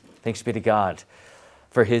have. Thanks be to God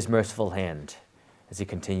for His merciful hand as He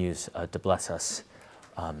continues to bless us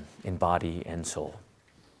in body and soul.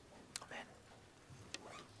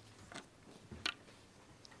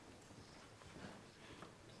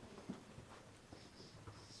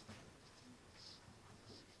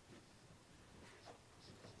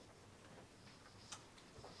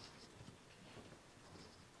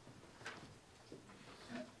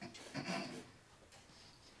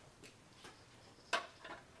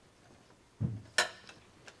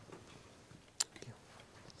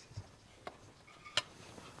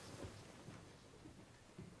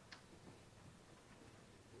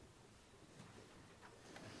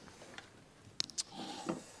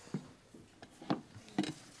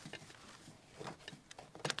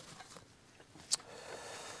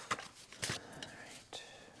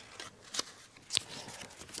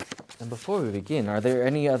 And before we begin, are there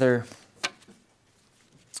any other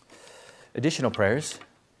additional prayers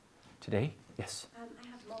today? Yes. I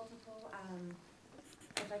have multiple.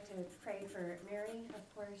 I'd like to pray for Mary, of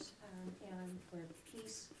course, and for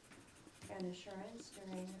peace and assurance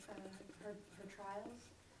during her trials.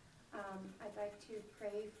 I'd like to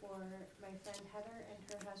pray for my friend Heather and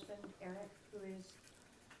her husband Eric, who is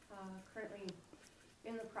currently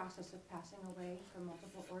in the process of passing away from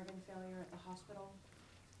multiple organ failure at the hospital.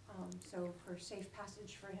 So for safe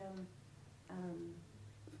passage for him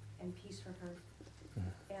and peace for her.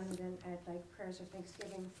 And then I'd like prayers of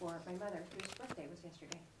thanksgiving for my mother, whose birthday was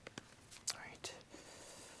yesterday. All right.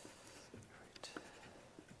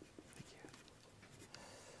 Thank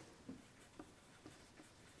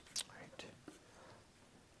you.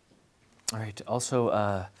 All right.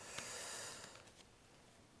 Also,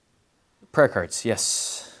 prayer cards.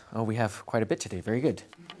 Yes. Oh, we have quite a bit today. Very good.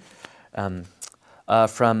 From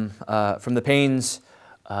the Paynes,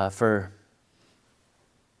 for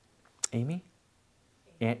Amy.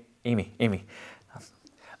 Amy.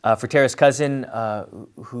 For Tara's cousin,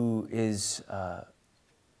 who is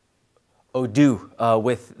due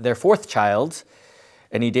with their fourth child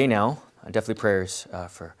any day now. Definitely prayers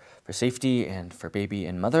for safety and for baby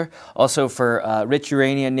and mother. Also for Rich,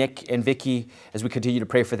 Urania, Nick, and Vicky, as we continue to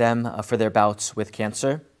pray for them for their bouts with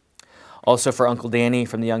cancer. Also for Uncle Danny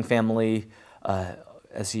from the Young family,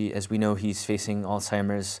 as we know he's facing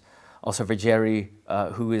Alzheimer's. Also for Jerry,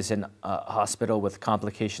 who is in hospital with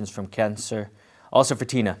complications from cancer. Also for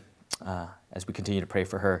Tina, as we continue to pray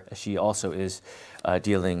for her, as she also is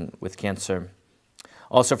dealing with cancer.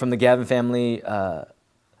 Also from the Gavin family,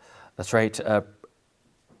 that's right,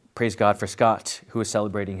 praise God for Scott, who is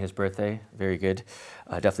celebrating his birthday. Very good.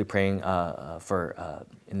 Definitely praying for,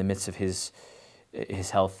 in the midst of his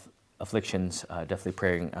health afflictions, definitely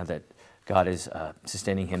praying that God is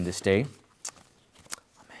sustaining him this day.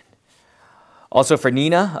 Also for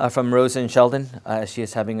Nina from Rosa and Sheldon, she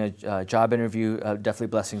is having a job interview. Definitely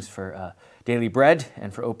blessings for daily bread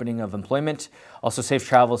and for opening of employment. Also safe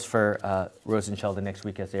travels for Rosa and Sheldon next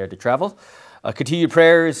week as they are to travel. Continued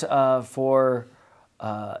prayers for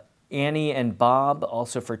Annie and Bob,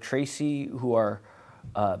 also for Tracy, who are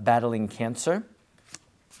battling cancer.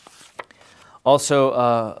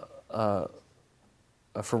 Also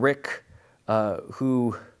for Rick,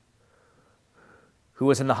 who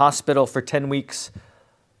was in the hospital for 10 weeks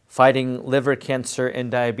fighting liver cancer and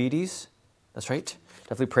diabetes. That's right.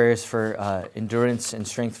 Definitely prayers for endurance and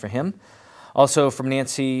strength for him. Also from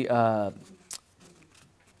Nancy, for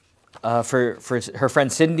her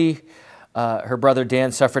friend Cindy, her brother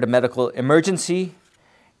Dan suffered a medical emergency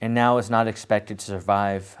and now is not expected to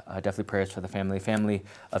survive. Definitely prayers for the family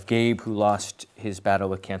of Gabe, who lost his battle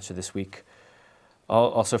with cancer this week.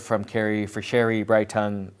 Also from Carrie, for Sherry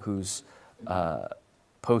Brightung, who's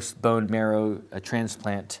post-bone marrow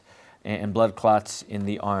transplant and blood clots in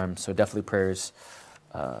the arm. So definitely prayers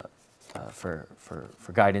for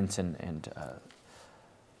guidance and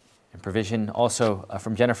provision. Also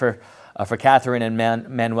from Jennifer, for Catherine and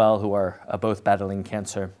Manuel, who are both battling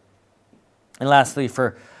cancer. And lastly,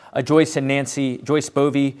 for Joyce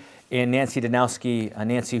Bovey and Nancy Danowski,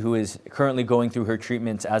 Nancy, who is currently going through her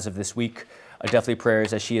treatments as of this week. Definitely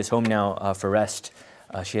prayers as she is home now for rest.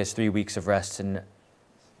 She has 3 weeks of rest and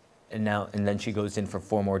then she goes in for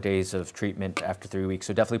 4 more days of treatment after 3 weeks.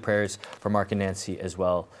 So definitely prayers for Mark and Nancy as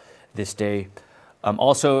well this day.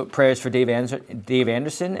 Also prayers for Dave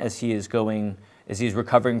Anderson as he's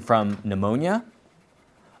recovering from pneumonia.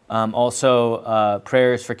 Also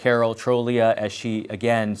prayers for Carol Trolia as she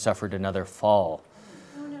again suffered another fall.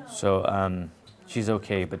 Oh, no. So she's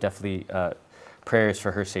okay, but definitely prayers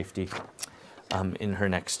for her safety in her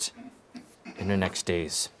next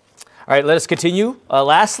days. All right, let us continue.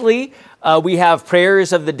 Lastly, we have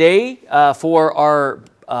prayers of the day for our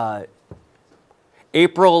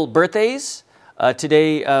April birthdays.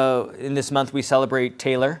 Today, in this month, we celebrate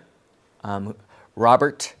Taylor,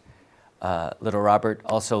 Robert, little Robert,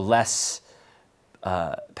 also Les,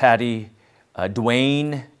 Patty,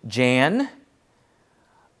 Dwayne, Jan,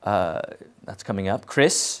 that's coming up,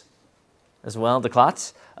 Chris as well, the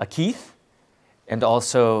Klotz, Keith, and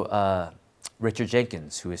also Richard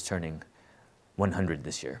Jenkins, who is turning 100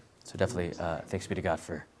 this year. So definitely thanks be to God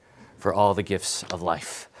for all the gifts of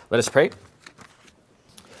life. Let us pray.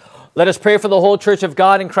 Let us pray for the whole church of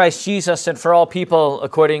God in Christ Jesus and for all people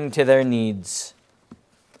according to their needs.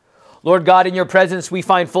 Lord God, in your presence we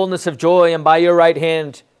find fullness of joy, and by your right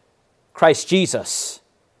hand, Christ Jesus,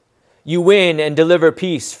 you win and deliver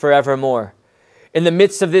peace forevermore. In the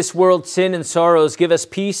midst of this world's sin and sorrows, give us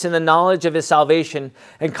peace in the knowledge of his salvation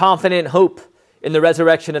and confident hope in the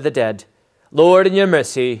resurrection of the dead. Lord, in your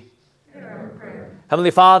mercy,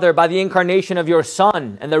 Heavenly Father, by the incarnation of your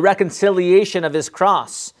Son and the reconciliation of his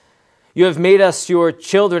cross, you have made us your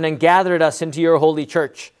children and gathered us into your holy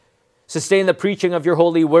church. Sustain the preaching of your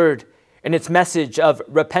holy word and its message of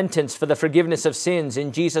repentance for the forgiveness of sins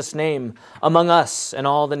in Jesus' name among us and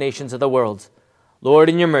all the nations of the world. Lord,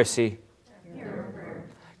 in your mercy,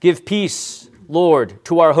 give peace, Lord,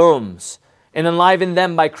 to our homes and enliven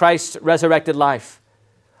them by Christ's resurrected life.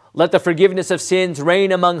 Let the forgiveness of sins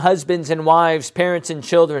reign among husbands and wives, parents and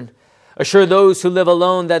children. Assure those who live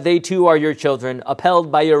alone that they too are your children,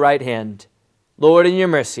 upheld by your right hand. Lord, in your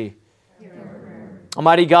mercy.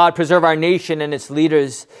 Almighty God, preserve our nation and its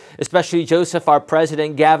leaders, especially Joseph, our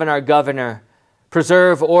president, Gavin, our governor.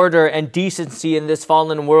 Preserve order and decency in this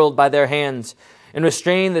fallen world by their hands, and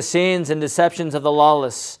restrain the sins and deceptions of the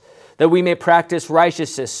lawless, that we may practice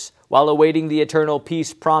righteousness while awaiting the eternal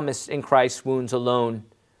peace promised in Christ's wounds alone.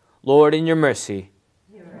 Lord, in your mercy.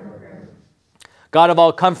 God of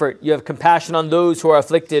all comfort, you have compassion on those who are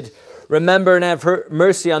afflicted. Remember and have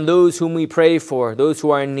mercy on those whom we pray for, those who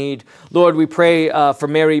are in need. Lord, we pray for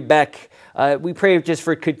Mary Beck. We pray just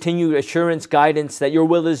for continued assurance, guidance, that your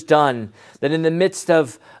will is done, that in the midst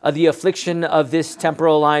of the affliction of this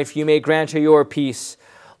temporal life, you may grant her your peace.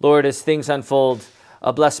 Lord, as things unfold,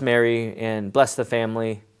 bless Mary and bless the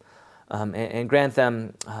family, and grant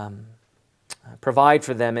them, provide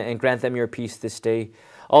for them and grant them your peace this day.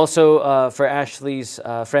 Also for Ashley's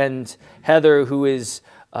friend Heather, who is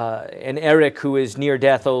and Eric, who is near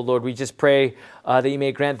death, oh Lord, we just pray that you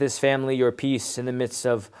may grant this family your peace in the midst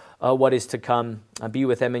of what is to come. Be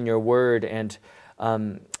with them in your word, and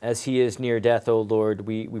as he is near death, oh Lord,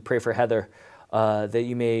 we pray for Heather, that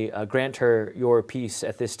you may grant her your peace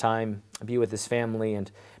at this time. Be with this family, and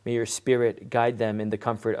may your Spirit guide them in the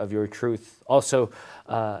comfort of your truth. Also,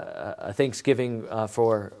 a thanksgiving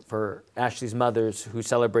for Ashley's mothers, who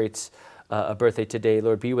celebrates a birthday today.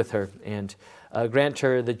 Lord, be with her, and grant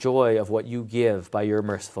her the joy of what you give by your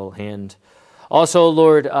merciful hand. Also,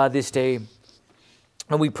 Lord, this day,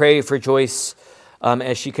 we pray for Joyce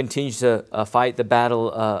as she continues to fight the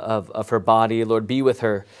battle of her body. Lord, be with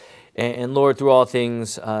her. And Lord, through all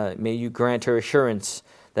things, may you grant her assurance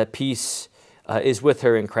that peace is with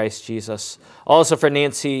her in Christ Jesus. Also for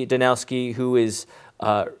Nancy Danowski, who is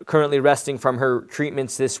currently resting from her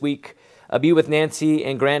treatments this week. Be with Nancy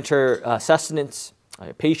and grant her sustenance,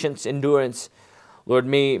 patience, endurance. Lord,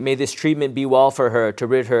 may this treatment be well for her to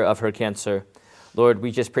rid her of her cancer. Lord,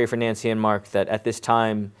 we just pray for Nancy and Mark that at this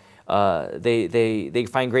time they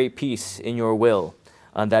find great peace in your will,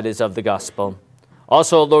 that is of the gospel.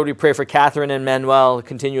 Also, Lord, we pray for Catherine and Manuel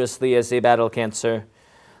continuously as they battle cancer.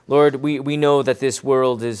 Lord, we know that this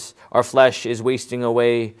world our flesh is wasting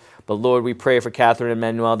away, but Lord, we pray for Catherine and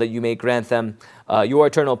Manuel that you may grant them your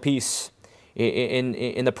eternal peace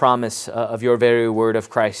in the promise of your very word of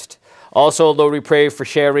Christ. Also, Lord, we pray for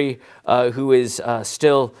Sherry, who is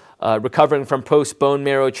still recovering from post-bone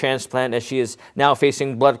marrow transplant, as she is now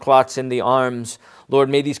facing blood clots in the arms. Lord,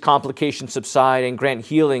 may these complications subside and grant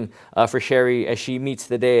healing for Sherry as she meets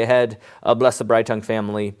the day ahead. Bless the Brightung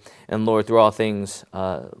family. And Lord, through all things,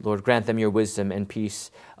 Lord, grant them your wisdom and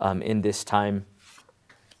peace in this time.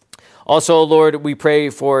 Also, Lord, we pray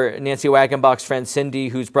for Nancy Wagenbach's friend Cindy,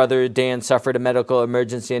 whose brother Dan suffered a medical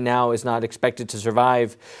emergency and now is not expected to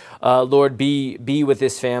survive. Lord, be with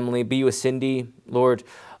this family, be with Cindy. Lord,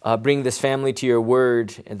 bring this family to your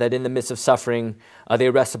word, and that in the midst of suffering, they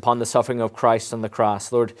rest upon the suffering of Christ on the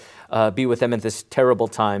cross. Lord, be with them at this terrible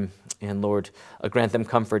time, and Lord, grant them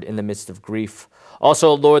comfort in the midst of grief.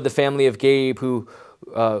 Also, Lord, the family of Gabe, who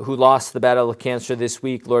lost the battle of cancer this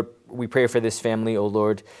week, Lord, we pray for this family, O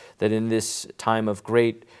Lord, that in this time of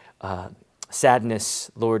great sadness,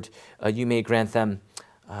 Lord, you may grant them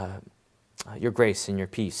your grace and your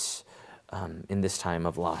peace in this time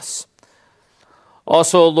of loss.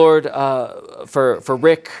 Also, Lord, for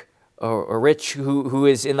Rick or Rich, who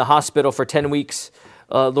is in the hospital for 10 weeks,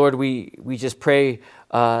 Lord, we just pray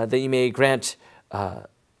that you may grant him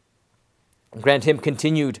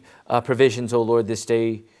continued provisions, O Lord, this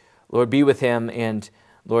day. Lord, be with him, and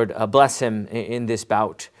Lord, bless him in this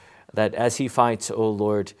bout, that as he fights, O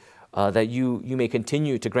Lord, that you may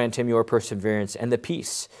continue to grant him your perseverance and the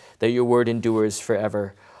peace that your word endures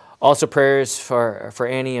forever. Also prayers for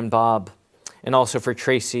Annie and Bob, and also for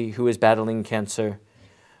Tracy, who is battling cancer.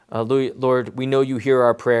 Lord, we know you hear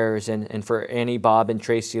our prayers, and for Annie, Bob, and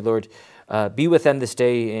Tracy, Lord, be with them this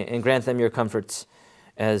day and grant them your comforts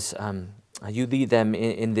as you lead them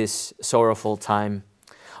in this sorrowful time.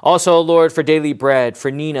 Also, Lord, for daily bread, for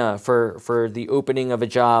Nina, for the opening of a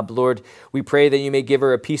job, Lord, we pray that you may give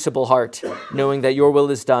her a peaceable heart, knowing that your will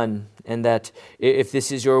is done, and that if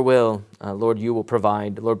this is your will, Lord, you will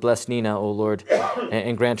provide. Lord, bless Nina, O Lord,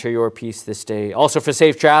 and grant her your peace this day. Also for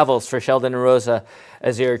safe travels for Sheldon and Rosa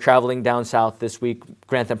as they are traveling down south this week.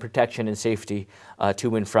 Grant them protection and safety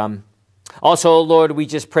to and from. Also, Lord, we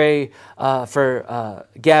just pray for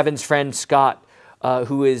Gavin's friend Scott,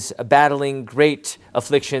 who is battling great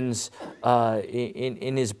afflictions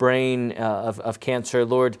in his brain of cancer.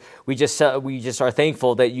 Lord, we just are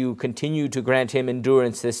thankful that you continue to grant him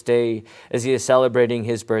endurance this day as he is celebrating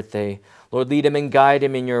his birthday. Lord, lead him and guide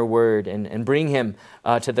him in your word and bring him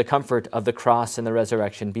to the comfort of the cross and the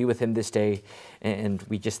resurrection. Be with him this day, and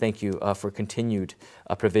we just thank you for continued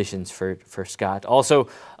provisions for Scott. Also,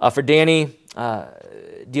 for Danny,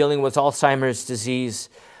 dealing with Alzheimer's disease,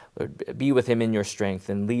 Lord, be with him in your strength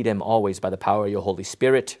and lead him always by the power of your Holy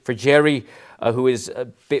Spirit. For Jerry, who is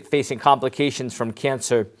facing complications from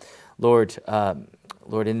cancer, Lord,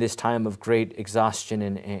 in this time of great exhaustion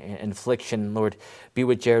and affliction, Lord, be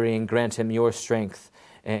with Jerry and grant him your strength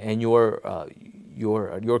and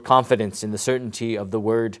your confidence in the certainty of the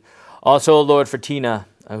word. Also, Lord, for Tina,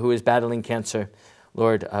 who is battling cancer,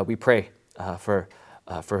 Lord, we pray for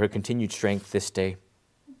her continued strength this day.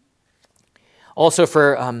 Also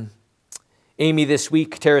for Amy this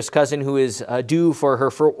week, Tara's cousin, who is due for her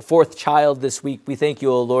fourth child this week, we thank you,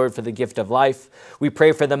 O Lord, for the gift of life. We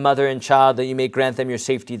pray for the mother and child that you may grant them your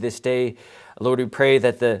safety this day. Lord, we pray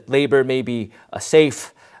that the labor may be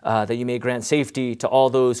safe, that you may grant safety to all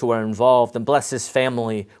those who are involved, and bless this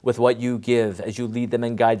family with what you give as you lead them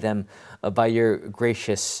and guide them by your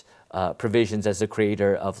gracious provisions as the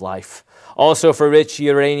creator of life. Also for Rich,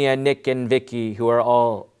 Urania, Nick, and Vicky, who are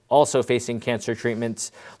all also facing cancer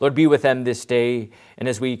treatments. Lord, be with them this day. And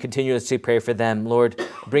as we continuously pray for them, Lord,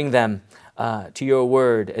 bring them to your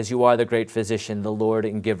word as you are the great physician, the Lord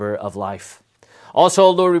and giver of life. Also,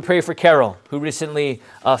 Lord, we pray for Carol, who recently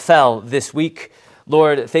fell this week.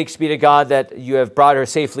 Lord, thanks be to God that you have brought her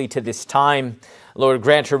safely to this time. Lord,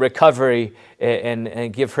 grant her recovery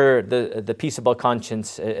and give her the peaceable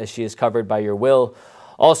conscience as she is covered by your will.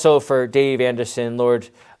 Also for Dave Anderson, Lord,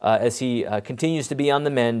 as he continues to be on the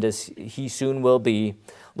mend, as he soon will be.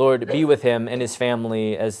 Lord, be with him and his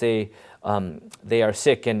family as they are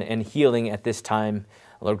sick and healing at this time.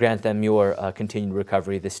 Lord, grant them your continued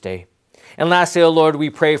recovery this day. And lastly, O Lord,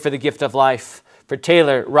 we pray for the gift of life for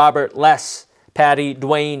Taylor, Robert, Les, Patty,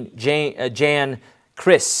 Dwayne, Jan,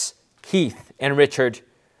 Chris, Keith, and Richard.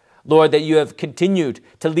 Lord, that you have continued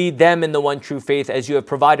to lead them in the one true faith as you have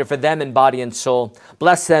provided for them in body and soul.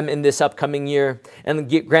 Bless them in this upcoming year and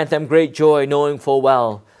grant them great joy, knowing full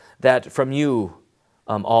well that from you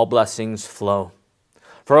all blessings flow.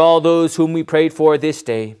 For all those whom we prayed for this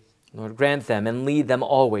day, Lord, grant them and lead them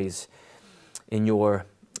always in your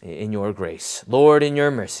grace. Lord, in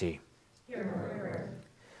your mercy.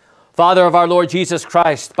 Father of our Lord Jesus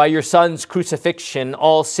Christ, by your Son's crucifixion,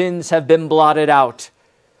 all sins have been blotted out.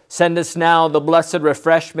 Send us now the blessed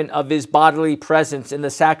refreshment of his bodily presence in the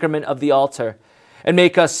sacrament of the altar, and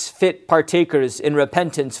make us fit partakers in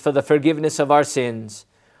repentance for the forgiveness of our sins.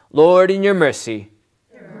 Lord, in your mercy.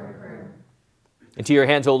 Into your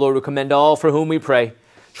hands, O Lord, we commend all for whom we pray,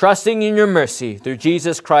 trusting in your mercy through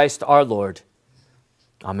Jesus Christ our Lord.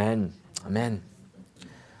 Amen. Amen.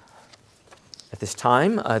 At this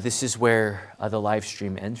time, this is where the live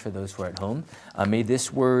stream ends for those who are at home. May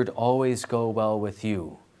this word always go well with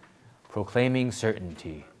you, proclaiming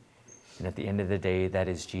certainty. And at the end of the day, that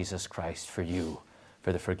is Jesus Christ for you,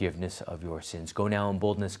 for the forgiveness of your sins. Go now in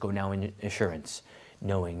boldness, go now in assurance,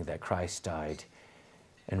 knowing that Christ died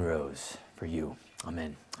and rose for you.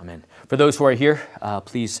 Amen. Amen. For those who are here,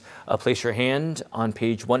 please place your hand on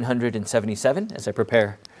page 177 as I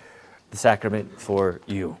prepare the sacrament for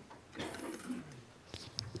you.